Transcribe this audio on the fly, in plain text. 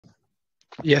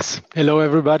Yes, hello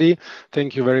everybody.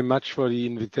 Thank you very much for the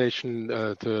invitation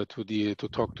to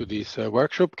talk to this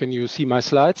workshop. Can you see my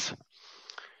slides?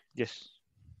 Yes.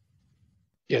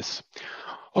 Yes.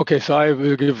 Okay, so I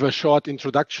will give a short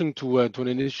introduction to an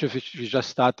initiative which we just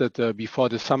started before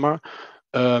the summer.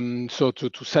 So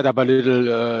to set up a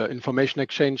little information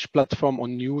exchange platform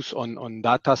on news on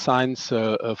data science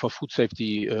for food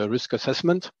safety risk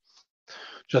assessment.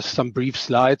 Just some brief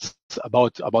slides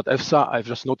about EFSA. I've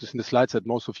just noticed in the slides that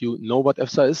most of you know what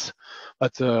EFSA is,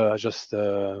 but I just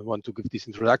want to give this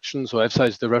introduction. So EFSA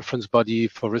is the reference body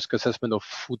for risk assessment of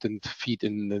food and feed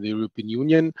in the European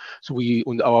Union. So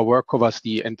our work covers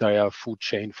the entire food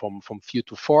chain from field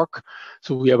to fork.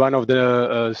 So we are one of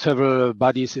the several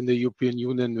bodies in the European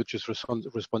Union which is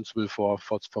responsible for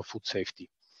food safety.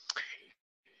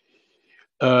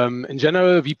 In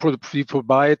general, we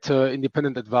provide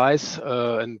independent advice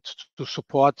and to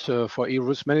support for EU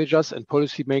risk managers and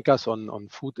policymakers on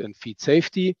food and feed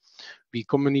safety. We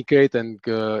communicate and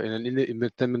in an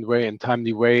independent way and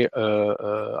timely way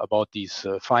about these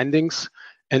findings,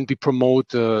 and we promote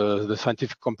the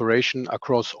scientific cooperation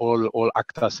across all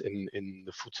actors in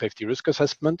the food safety risk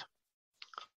assessment.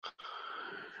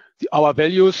 Our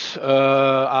values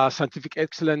are scientific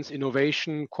excellence,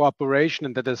 innovation, cooperation,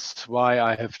 and that is why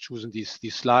I have chosen these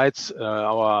slides.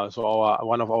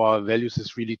 One of our values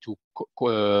is really to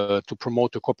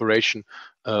promote the cooperation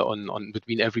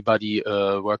between everybody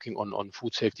working on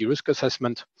food safety risk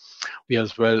assessment. We are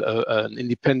as well an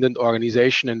independent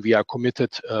organization, and we are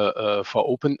committed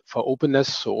for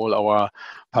openness. So all our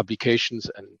publications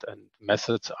and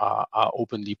methods are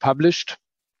openly published.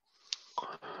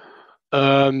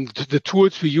 The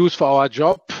tools we use for our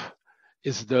job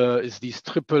is these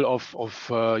triple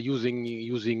of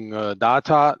using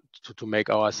data to make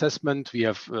our assessment. We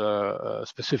have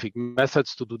specific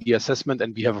methods to do the assessment,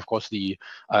 and we have, of course,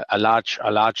 a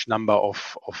large number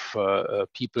of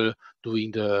people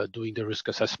doing the risk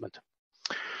assessment.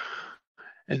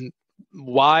 And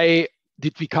why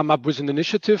did we come up with an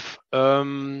initiative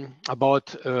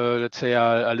about, let's say,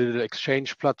 a little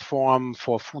exchange platform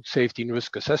for food safety and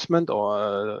risk assessment,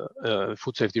 or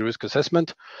food safety risk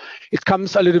assessment? It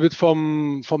comes a little bit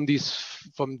from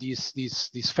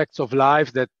these facts of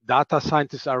life that data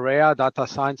scientists are rare. Data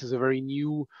science is a very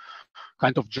new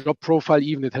kind of job profile.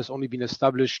 Even it has only been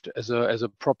established as a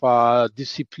proper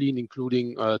discipline,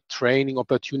 including training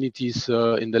opportunities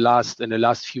in the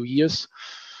last few years.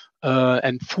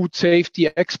 And food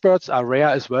safety experts are rare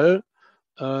as well.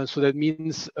 So that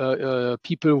means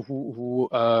people who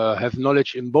have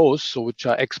knowledge in both, so which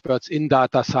are experts in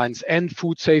data science and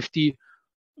food safety,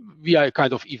 we are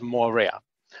kind of even more rare.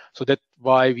 So that's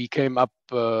why we came up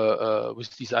with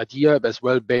this idea as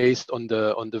well, based on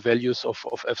the values of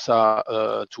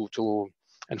EFSA to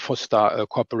and foster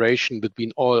cooperation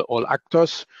between all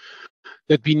actors.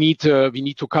 That we need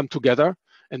to come together.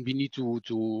 And we need to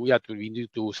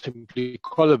simply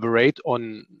collaborate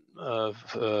on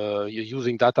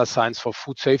using data science for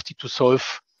food safety to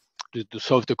solve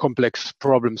the complex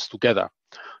problems together.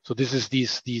 So this is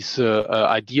this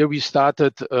idea we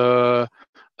started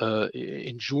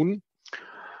in June.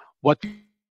 What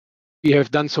we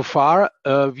have done so far,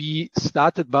 we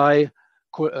started by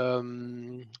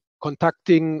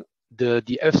contacting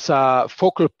the EFSA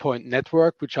focal point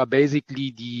network, which are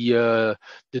basically the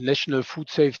national food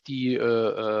safety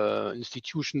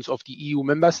institutions of the EU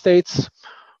member states,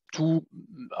 to,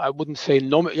 I wouldn't say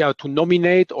to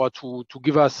nominate or to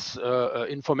give us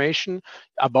information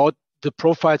about the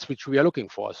profiles which we are looking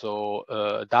for. So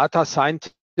data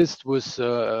scientists with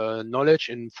knowledge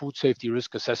in food safety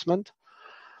risk assessment.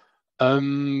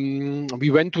 We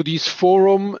went to this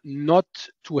forum not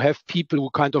to have people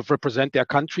who kind of represent their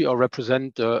country or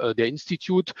represent their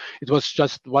institute. It was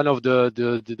just one of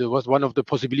the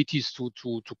possibilities to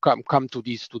come to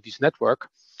this network,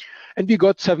 and we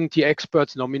got 70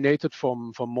 experts nominated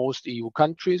from most EU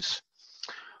countries,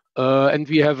 and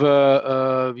we have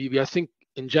I think.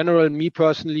 In general, me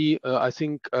personally, I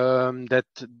think that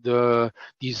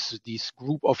this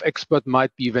group of experts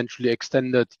might be eventually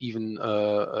extended even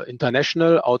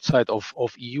international, outside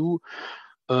of EU,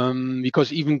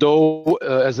 because even though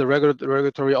as a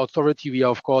regulatory authority, we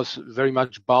are of course very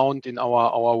much bound in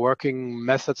our working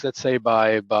methods, let's say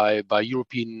by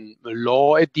European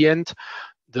law at the end.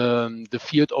 the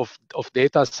field of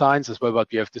data science as well, what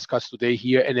we have discussed today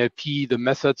here, NLP, the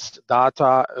methods,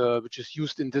 data, which is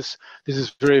used in this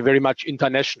is very, very much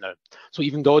international. So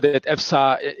even though that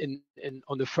EFSA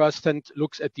on the first hand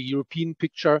looks at the European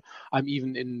picture, I'm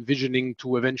even envisioning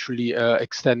to eventually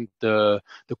extend the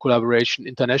collaboration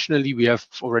internationally. We have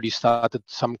already started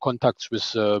some contacts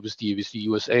with the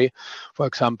USA, for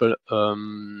example.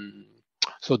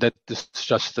 So that this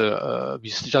just we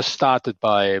just started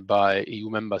by EU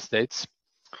member states.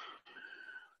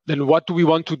 Then what do we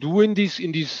want to do in this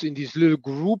little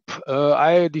group?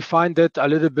 I defined that a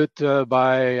little bit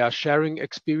by sharing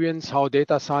experience, how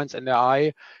data science and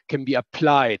AI can be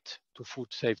applied to food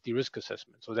safety risk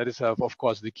assessment. So that is of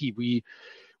course the key. We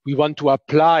want to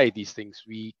apply these things.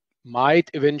 We might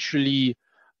eventually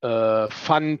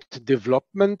fund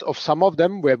development of some of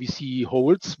them where we see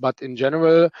holes, but in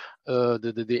general,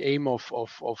 the aim of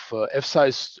EFSA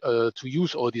is to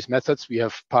use all these methods we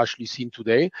have partially seen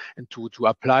today and to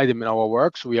apply them in our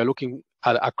work. So we are looking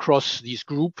at across this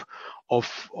group of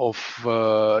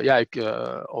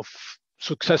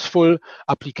successful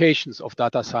applications of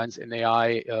data science and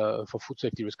AI for food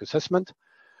safety risk assessment.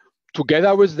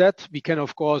 Together with that, we can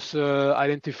of course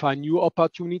identify new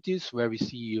opportunities where we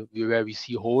see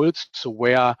holes. So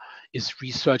where is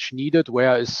research needed?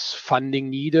 Where is funding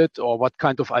needed? Or what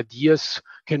kind of ideas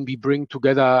can we bring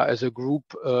together as a group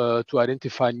to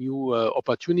identify new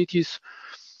opportunities?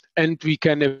 And we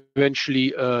can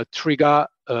eventually trigger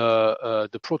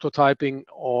the prototyping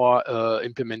or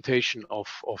implementation of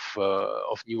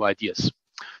new ideas.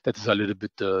 That is a little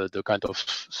bit the kind of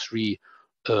three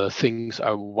things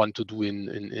I want to do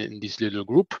in this little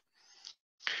group.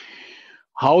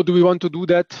 How do we want to do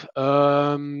that?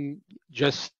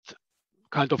 Just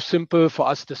kind of simple for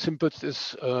us. The simplest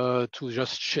is to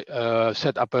just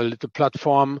set up a little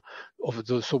platform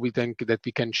so we think that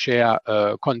we can share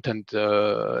content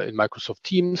in Microsoft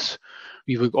Teams.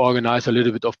 We will organize a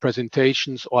little bit of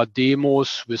presentations or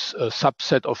demos with a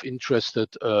subset of interested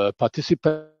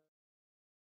participants.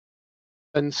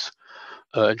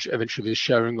 Eventually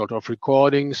sharing a lot of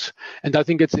recordings. And I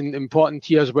think it's important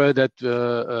here as well that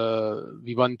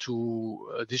we want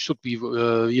to, this should be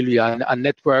really a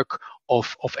network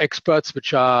of experts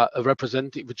which are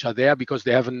there because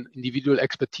they have an individual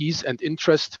expertise and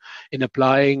interest in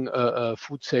applying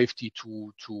food safety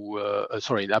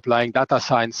applying data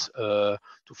science to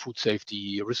food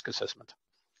safety risk assessment.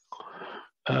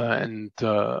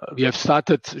 We have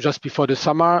started just before the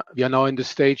summer. We are now in the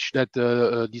stage that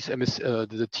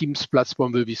the Teams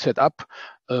platform will be set up.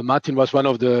 Martin was one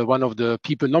of the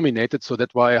people nominated, so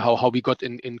that's why how we got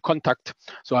in contact.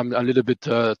 So I'm a little bit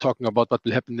talking about what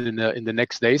will happen in the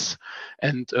next days.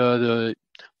 And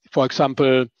for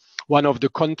example, one of the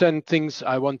content things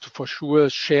I want to for sure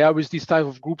share with these type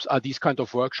of groups are these kind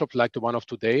of workshops like the one of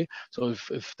today. So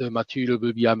if the material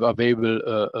will be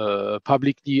available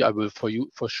publicly, I will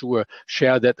for sure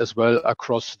share that as well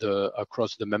across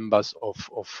the members of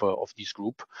this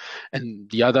group. And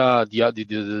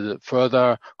the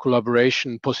further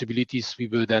collaboration possibilities we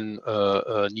will then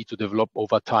need to develop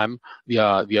over time. We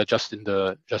are just in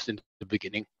the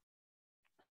beginning.